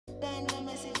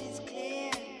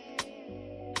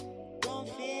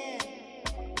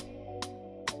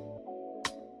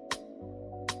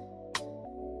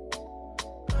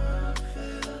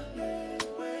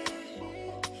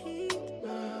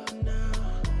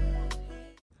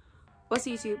What's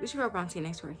up, YouTube? It's your girl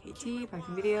BRWNSKINXTDOOR KT back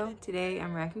in video. Today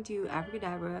I'm reacting to Abra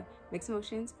Cadabra Mixed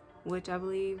Emotions, which I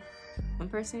believe one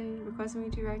person requested me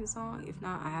to react to the song. If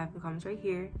not, I have the comments right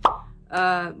here.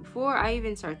 Before I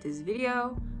even start this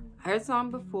video, I heard the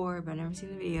song before, but I've never seen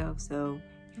the video. So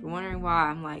if you're wondering why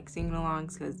I'm like singing along,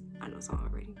 it's because I know the song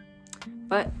already.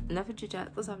 But enough of chit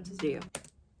chat. Let's hop into this video.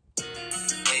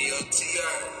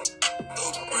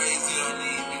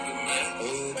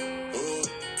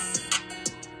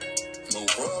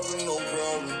 No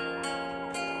problem.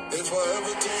 If I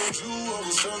ever told you I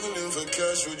was struggling for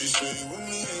cash, would you stay with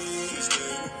me?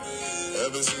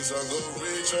 Ever since I got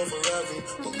rich off of rapping,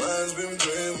 my mind's been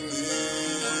playing with me.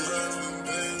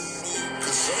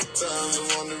 Cause sometimes I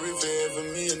wonder if they ever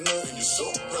me or nothing. You're so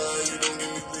bright, you don't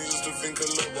give me reasons to think a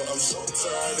lot, but I'm so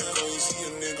tired of going see a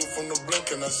nigga from the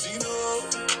block and I see no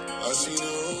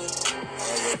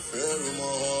I got fear in my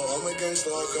heart. I'm against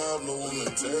the God, no woman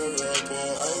tear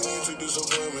apart. I ain't need to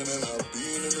disappointment and I've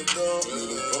been in the dark. Made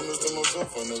a promise to myself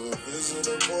I never visit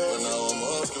a bar. But now I'm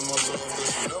asking myself, does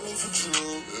she love me for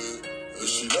true? Does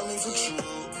she love me for true?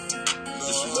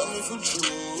 Does she love me for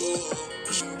true?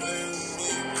 Does she blame me?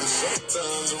 Cause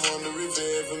sometimes I wonder if they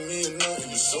ever me or nothing.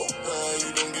 You're so bad, you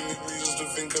don't give me reasons to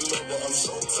think a lot, but I'm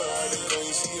so tired of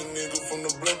going see a nigga from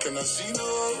the block and I see no.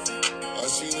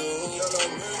 Girl,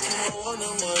 I'm making my one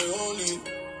and my only.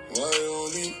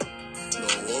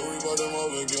 Don't worry about them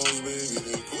other girls, baby,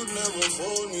 they could never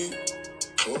fold me.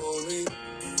 I'll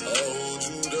hold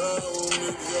you down,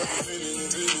 baby. I've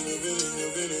been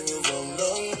feeling you from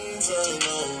long time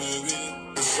now, baby.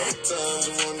 Sometimes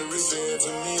I wonder if they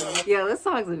ever me. Yo, this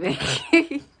song's a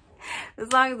banger. This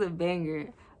song is a banger.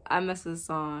 I mess with this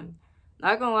song.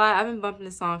 Not gonna lie, I've been bumping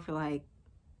this song for like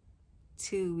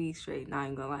 2 weeks straight. Not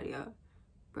even gonna lie to y'all.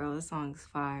 Bro, this song's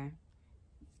fire.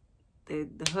 The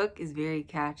hook is very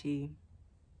catchy.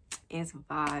 And it's a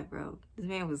vibe, bro. This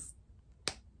man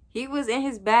he was in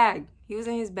his bag. He was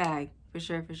in his bag. For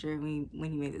sure, when he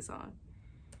made this song.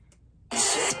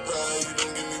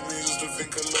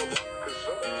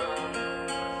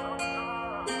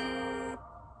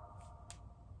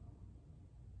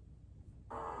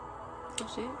 Oh,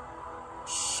 shit.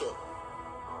 Shut.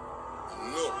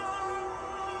 No.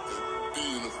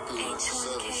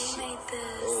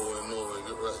 Oh, I know.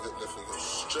 Get right, get left, and get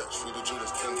stretched through the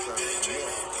Judas 10 times.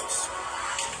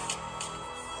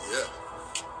 Yeah.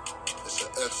 It's an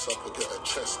S up, or get a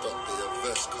chest up, get your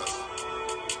vest cut.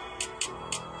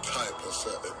 Type of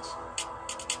settings.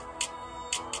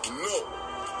 No.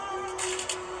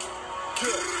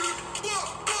 Yeah.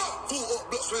 Full up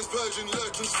blocks, where's Virgin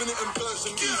legends, spin it in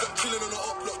person. He's like chilling on the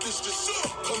up block, this just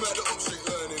come out the upstate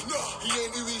learning. He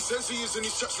ain't who he says he is, and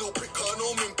he's chat's little prick, I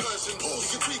know him in person. He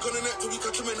can tweak on the net till we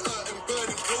catch him in out and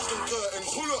burning, close them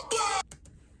curtains. Pull up,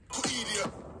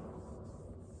 idiot.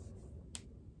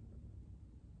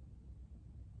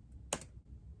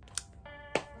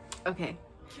 Okay,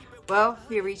 well,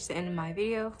 we reached the end of my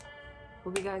video.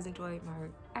 Hope you guys enjoyed my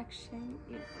reaction.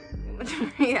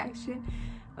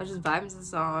 I was just vibing to the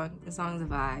song. The song's a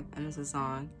vibe. I miss the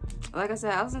song. But like I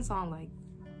said, I listen to the song like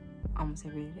almost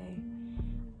every day.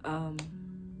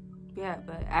 Yeah,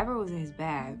 but Abra was in his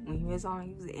bag. When he made the song,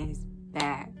 he was in his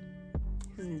bag.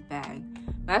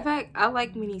 Matter of fact, I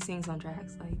like when he sings on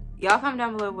tracks. Like, y'all comment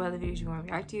down below what other videos you want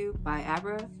to react to by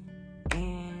Abra.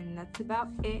 And that's about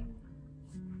it.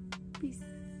 Peace.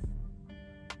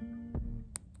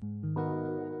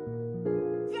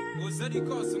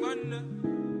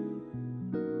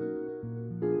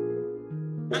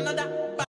 Another